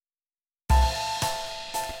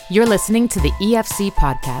You're listening to the EFC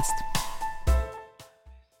Podcast.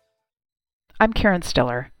 I'm Karen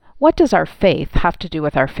Stiller. What does our faith have to do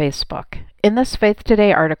with our Facebook? In this Faith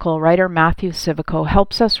Today article, writer Matthew Civico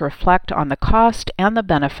helps us reflect on the cost and the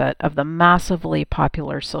benefit of the massively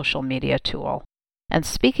popular social media tool. And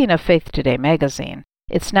speaking of Faith Today magazine,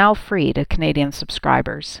 it's now free to Canadian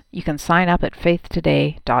subscribers. You can sign up at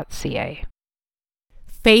faithtoday.ca.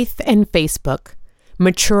 Faith and Facebook: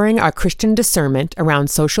 Maturing Our Christian Discernment Around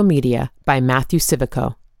Social Media by Matthew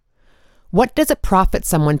Civico. What does it profit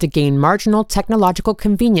someone to gain marginal technological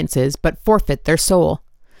conveniences but forfeit their soul?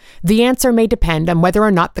 The answer may depend on whether or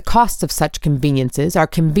not the costs of such conveniences are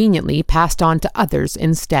conveniently passed on to others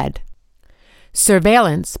instead.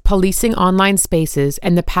 Surveillance, policing online spaces,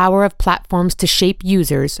 and the power of platforms to shape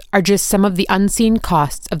users are just some of the unseen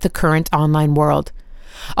costs of the current online world.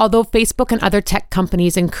 Although Facebook and other tech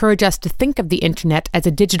companies encourage us to think of the internet as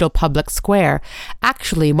a digital public square,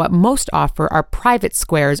 actually what most offer are private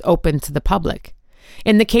squares open to the public.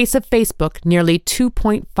 In the case of Facebook, nearly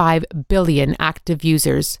 2.5 billion active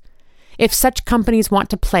users. If such companies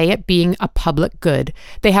want to play at being a public good,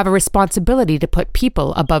 they have a responsibility to put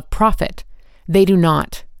people above profit. They do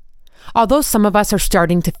not. Although some of us are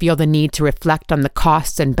starting to feel the need to reflect on the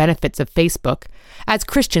costs and benefits of Facebook, as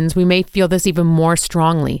Christians we may feel this even more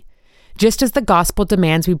strongly. Just as the gospel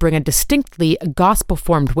demands we bring a distinctly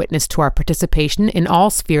gospel-formed witness to our participation in all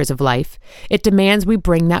spheres of life, it demands we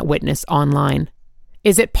bring that witness online.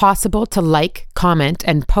 Is it possible to like, comment,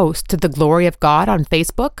 and post to the glory of God on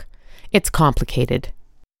Facebook? It's complicated.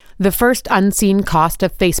 The first unseen cost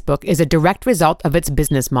of Facebook is a direct result of its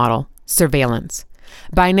business model: surveillance.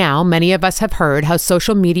 By now, many of us have heard how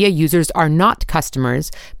social media users are not customers,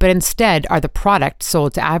 but instead are the product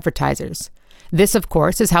sold to advertisers. This, of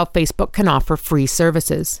course, is how Facebook can offer free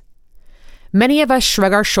services. Many of us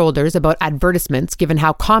shrug our shoulders about advertisements given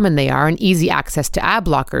how common they are and easy access to ad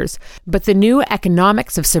blockers, but the new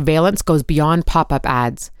economics of surveillance goes beyond pop-up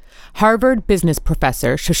ads. Harvard business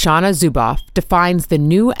professor Shoshana Zuboff defines the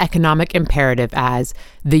new economic imperative as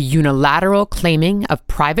the unilateral claiming of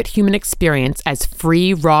private human experience as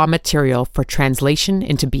free raw material for translation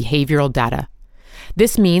into behavioral data.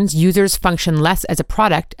 This means users function less as a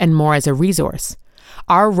product and more as a resource.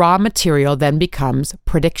 Our raw material then becomes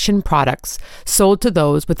prediction products sold to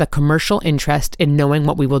those with a commercial interest in knowing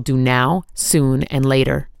what we will do now, soon, and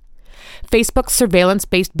later. Facebook's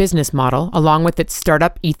surveillance-based business model, along with its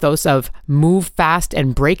startup ethos of move fast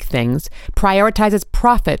and break things, prioritizes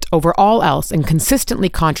profit over all else and consistently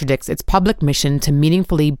contradicts its public mission to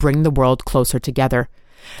meaningfully bring the world closer together.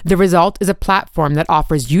 The result is a platform that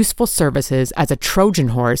offers useful services as a Trojan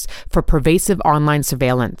horse for pervasive online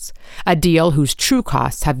surveillance, a deal whose true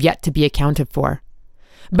costs have yet to be accounted for.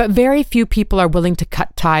 But very few people are willing to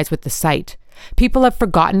cut ties with the site. People have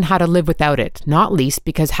forgotten how to live without it, not least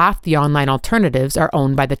because half the online alternatives are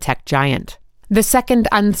owned by the tech giant. The second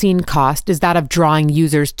unseen cost is that of drawing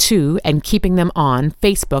users to and keeping them on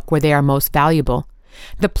Facebook where they are most valuable.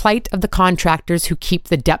 The plight of the contractors who keep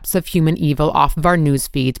the depths of human evil off of our news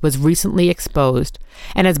feeds was recently exposed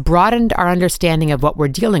and has broadened our understanding of what we're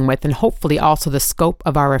dealing with and hopefully also the scope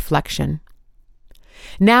of our reflection.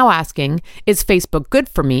 Now asking, is Facebook good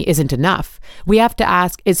for me, isn't enough. We have to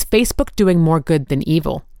ask, is Facebook doing more good than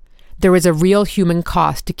evil? There is a real human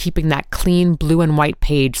cost to keeping that clean blue and white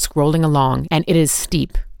page scrolling along, and it is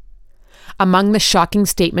steep. Among the shocking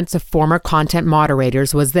statements of former content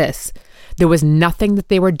moderators was this: there was nothing that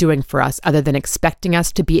they were doing for us other than expecting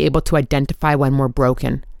us to be able to identify when we're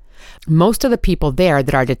broken. Most of the people there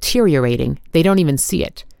that are deteriorating, they don't even see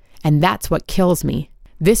it. And that's what kills me.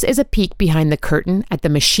 This is a peek behind the curtain at the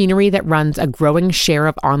machinery that runs a growing share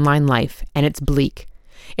of online life, and it's bleak.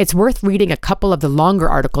 It's worth reading a couple of the longer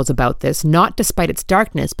articles about this, not despite its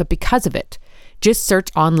darkness, but because of it. Just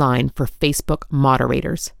search online for Facebook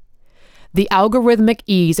moderators. The algorithmic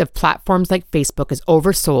ease of platforms like Facebook is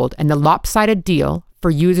oversold, and the lopsided deal,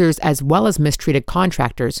 for users as well as mistreated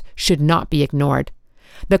contractors, should not be ignored.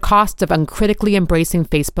 The costs of uncritically embracing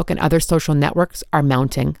Facebook and other social networks are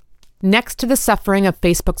mounting. Next to the suffering of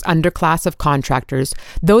Facebook's underclass of contractors,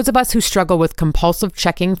 those of us who struggle with compulsive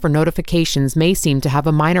checking for notifications may seem to have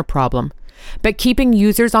a minor problem. But keeping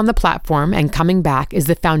users on the platform and coming back is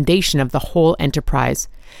the foundation of the whole enterprise.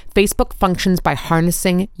 Facebook functions by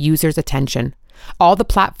harnessing users' attention. All the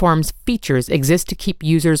platform's features exist to keep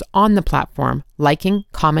users on the platform, liking,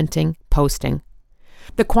 commenting, posting.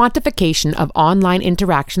 The quantification of online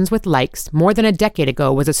interactions with likes more than a decade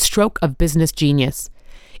ago was a stroke of business genius.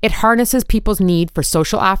 It harnesses people's need for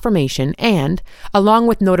social affirmation and, along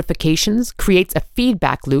with notifications, creates a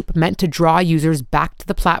feedback loop meant to draw users back to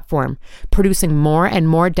the platform, producing more and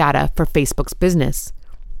more data for Facebook's business.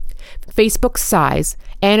 Facebook's size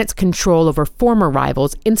and its control over former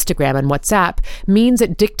rivals Instagram and WhatsApp means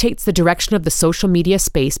it dictates the direction of the social media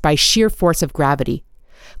space by sheer force of gravity.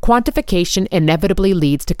 Quantification inevitably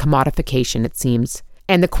leads to commodification, it seems,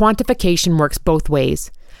 and the quantification works both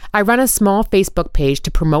ways. I run a small Facebook page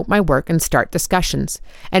to promote my work and start discussions,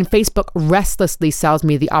 and Facebook restlessly sells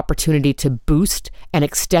me the opportunity to boost and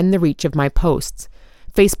extend the reach of my posts.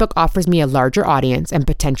 Facebook offers me a larger audience and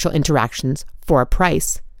potential interactions for a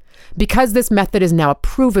price. Because this method is now a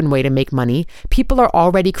proven way to make money, people are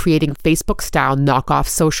already creating Facebook-style knockoff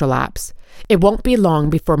social apps. It won't be long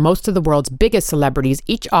before most of the world's biggest celebrities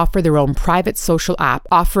each offer their own private social app,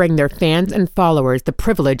 offering their fans and followers the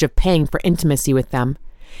privilege of paying for intimacy with them.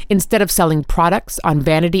 Instead of selling products on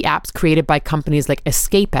vanity apps created by companies like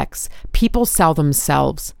EscapeX, people sell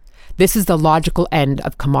themselves. This is the logical end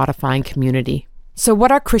of commodifying community. So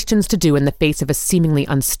what are Christians to do in the face of a seemingly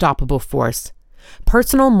unstoppable force?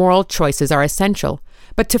 Personal moral choices are essential,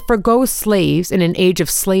 but to forgo slaves in an age of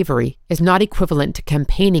slavery is not equivalent to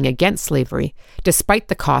campaigning against slavery, despite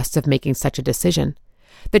the costs of making such a decision.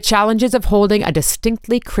 The challenges of holding a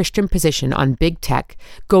distinctly Christian position on big tech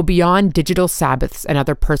go beyond digital Sabbaths and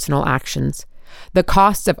other personal actions. The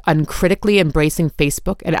costs of uncritically embracing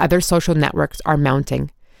Facebook and other social networks are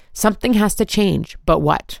mounting. Something has to change, but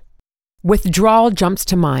what? Withdrawal jumps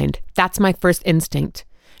to mind. That's my first instinct.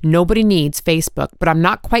 Nobody needs Facebook, but I'm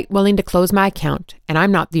not quite willing to close my account, and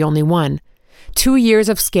I'm not the only one. 2 years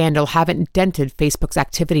of scandal haven't dented Facebook's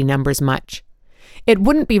activity numbers much. It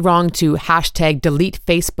wouldn't be wrong to #delete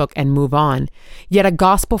Facebook and move on, yet a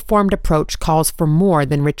gospel-formed approach calls for more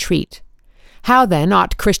than retreat. How then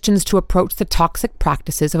ought Christians to approach the toxic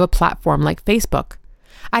practices of a platform like Facebook?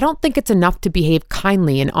 I don't think it's enough to behave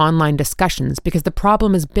kindly in online discussions because the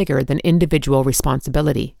problem is bigger than individual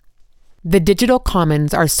responsibility. The digital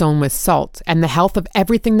commons are sown with salt, and the health of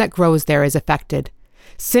everything that grows there is affected.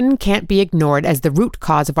 Sin can't be ignored as the root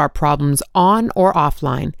cause of our problems on or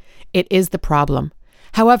offline. It is the problem.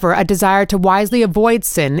 However, a desire to wisely avoid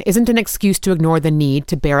sin isn't an excuse to ignore the need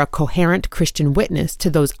to bear a coherent Christian witness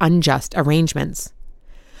to those unjust arrangements.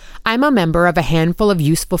 I'm a member of a handful of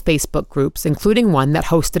useful Facebook groups, including one that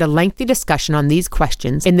hosted a lengthy discussion on these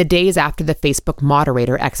questions in the days after the Facebook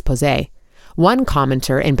moderator expose. One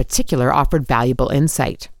commenter in particular offered valuable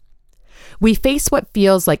insight. We face what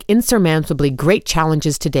feels like insurmountably great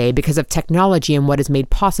challenges today because of technology and what is made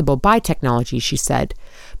possible by technology, she said.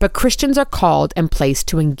 But Christians are called and placed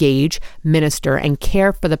to engage, minister, and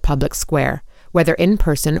care for the public square, whether in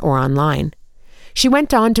person or online. She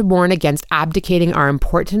went on to warn against abdicating our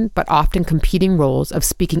important but often competing roles of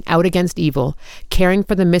speaking out against evil, caring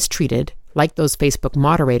for the mistreated, like those Facebook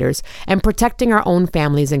moderators, and protecting our own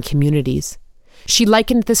families and communities. She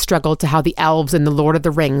likened this struggle to how the elves in The Lord of the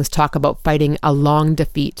Rings talk about fighting a long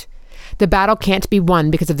defeat. The battle can't be won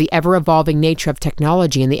because of the ever-evolving nature of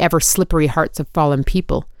technology and the ever-slippery hearts of fallen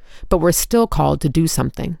people, but we're still called to do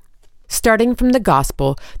something. Starting from the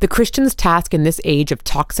gospel, the Christian's task in this age of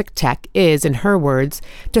toxic tech is, in her words,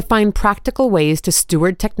 to find practical ways to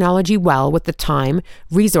steward technology well with the time,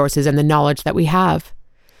 resources, and the knowledge that we have.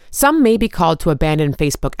 Some may be called to abandon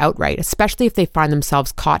Facebook outright, especially if they find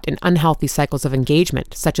themselves caught in unhealthy cycles of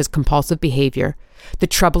engagement, such as compulsive behavior, the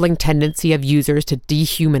troubling tendency of users to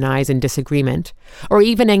dehumanize in disagreement, or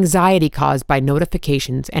even anxiety caused by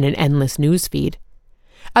notifications and an endless news feed.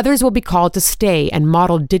 Others will be called to stay and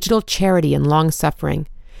model digital charity and long-suffering,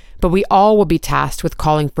 but we all will be tasked with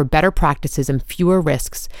calling for better practices and fewer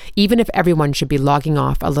risks, even if everyone should be logging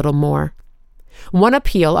off a little more. One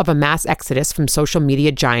appeal of a mass exodus from social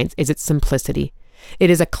media giants is its simplicity. It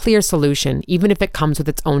is a clear solution, even if it comes with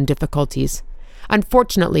its own difficulties.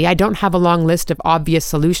 Unfortunately, I don't have a long list of obvious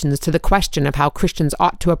solutions to the question of how Christians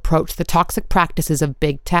ought to approach the toxic practices of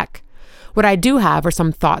big tech. What I do have are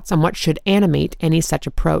some thoughts on what should animate any such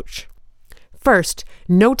approach. First,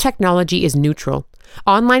 no technology is neutral.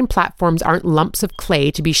 Online platforms aren't lumps of clay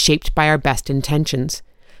to be shaped by our best intentions.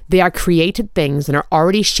 They are created things and are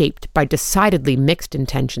already shaped by decidedly mixed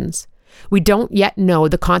intentions. We don't yet know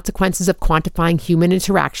the consequences of quantifying human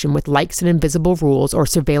interaction with likes and invisible rules or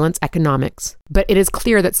surveillance economics, but it is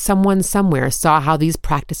clear that someone somewhere saw how these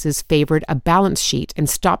practices favored a balance sheet and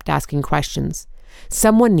stopped asking questions.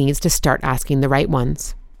 Someone needs to start asking the right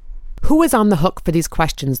ones. Who is on the hook for these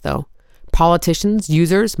questions, though? Politicians,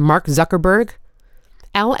 users, Mark Zuckerberg?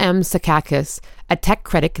 L.M. Sakakis, a tech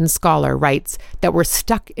critic and scholar, writes that we're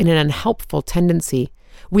stuck in an unhelpful tendency.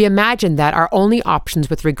 We imagine that our only options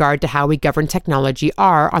with regard to how we govern technology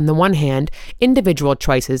are, on the one hand, individual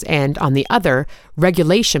choices and, on the other,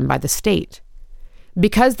 regulation by the state.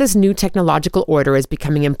 Because this new technological order is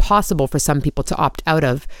becoming impossible for some people to opt out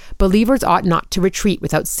of, believers ought not to retreat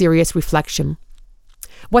without serious reflection.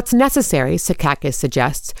 What's necessary, Secakis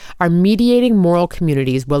suggests, are mediating moral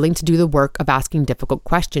communities willing to do the work of asking difficult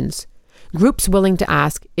questions. Groups willing to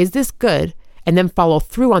ask, is this good? And then follow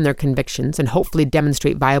through on their convictions and hopefully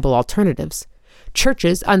demonstrate viable alternatives.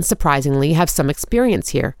 Churches, unsurprisingly, have some experience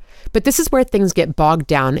here, but this is where things get bogged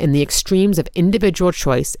down in the extremes of individual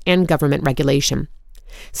choice and government regulation.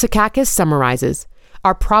 Secakis summarizes,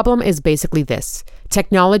 our problem is basically this.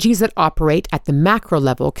 Technologies that operate at the macro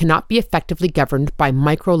level cannot be effectively governed by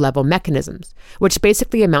micro-level mechanisms, which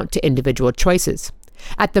basically amount to individual choices.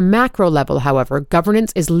 At the macro level, however,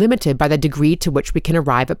 governance is limited by the degree to which we can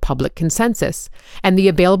arrive at public consensus, and the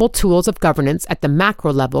available tools of governance at the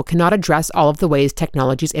macro level cannot address all of the ways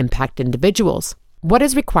technologies impact individuals. What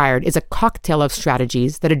is required is a cocktail of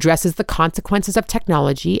strategies that addresses the consequences of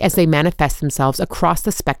technology as they manifest themselves across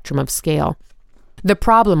the spectrum of scale. The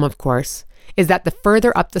problem, of course, is that the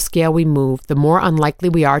further up the scale we move, the more unlikely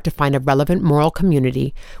we are to find a relevant moral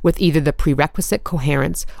community with either the prerequisite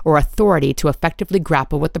coherence or authority to effectively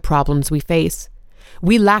grapple with the problems we face.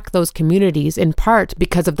 We lack those communities in part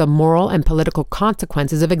because of the moral and political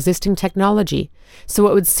consequences of existing technology, so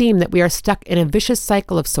it would seem that we are stuck in a vicious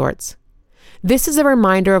cycle of sorts. This is a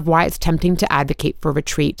reminder of why it's tempting to advocate for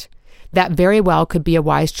retreat. That very well could be a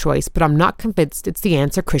wise choice, but I'm not convinced it's the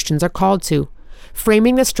answer Christians are called to.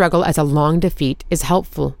 Framing the struggle as a long defeat is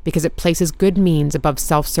helpful because it places good means above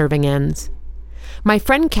self-serving ends. My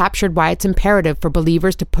friend captured why it's imperative for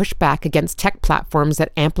believers to push back against tech platforms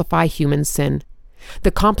that amplify human sin.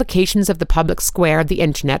 The complications of the public square of the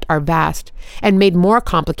internet are vast and made more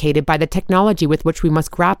complicated by the technology with which we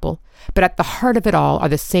must grapple, but at the heart of it all are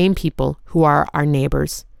the same people who are our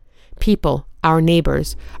neighbors. People, our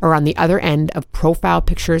neighbors, are on the other end of profile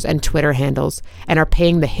pictures and Twitter handles and are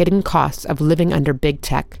paying the hidden costs of living under big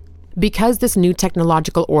tech. Because this new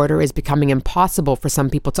technological order is becoming impossible for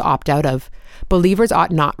some people to opt out of, believers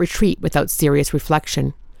ought not retreat without serious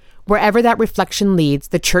reflection. Wherever that reflection leads,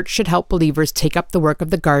 the church should help believers take up the work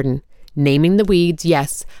of the garden, naming the weeds,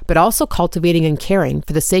 yes, but also cultivating and caring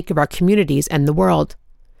for the sake of our communities and the world.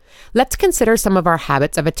 Let's consider some of our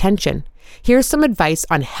habits of attention. Here's some advice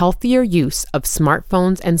on healthier use of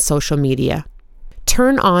smartphones and social media.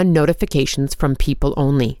 Turn on notifications from people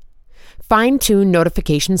only. Fine-tune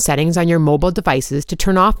notification settings on your mobile devices to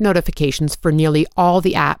turn off notifications for nearly all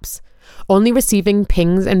the apps. Only receiving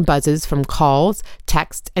pings and buzzes from calls,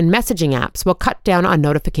 texts, and messaging apps will cut down on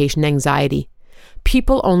notification anxiety.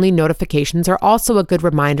 People-only notifications are also a good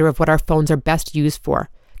reminder of what our phones are best used for: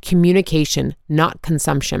 communication, not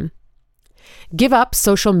consumption. Give up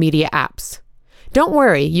social media apps. Don't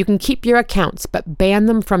worry, you can keep your accounts, but ban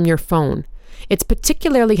them from your phone. It's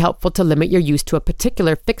particularly helpful to limit your use to a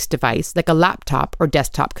particular fixed device like a laptop or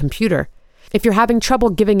desktop computer. If you're having trouble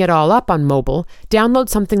giving it all up on mobile, download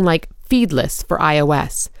something like Feedless for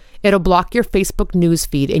iOS. It'll block your Facebook news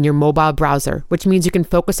feed in your mobile browser, which means you can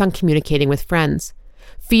focus on communicating with friends.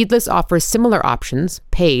 Feedless offers similar options,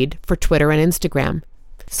 paid, for Twitter and Instagram.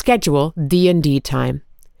 Schedule D&D time.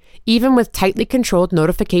 Even with tightly controlled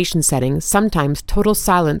notification settings, sometimes total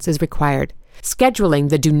silence is required. Scheduling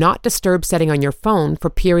the Do Not Disturb setting on your phone for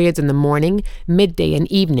periods in the morning, midday,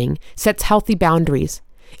 and evening sets healthy boundaries.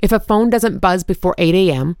 If a phone doesn't buzz before 8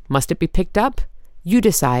 a.m., must it be picked up? You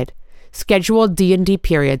decide. Scheduled D&D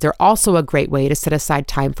periods are also a great way to set aside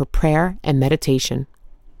time for prayer and meditation.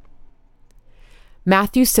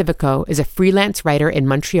 Matthew Civico is a freelance writer in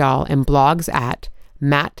Montreal and blogs at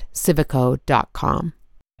mattcivico.com.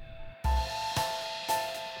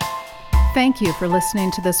 Thank you for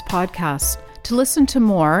listening to this podcast. To listen to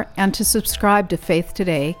more and to subscribe to Faith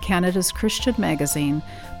Today, Canada's Christian magazine,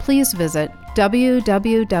 please visit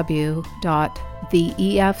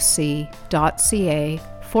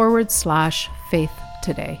www.theefc.ca/Faith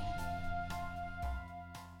Today.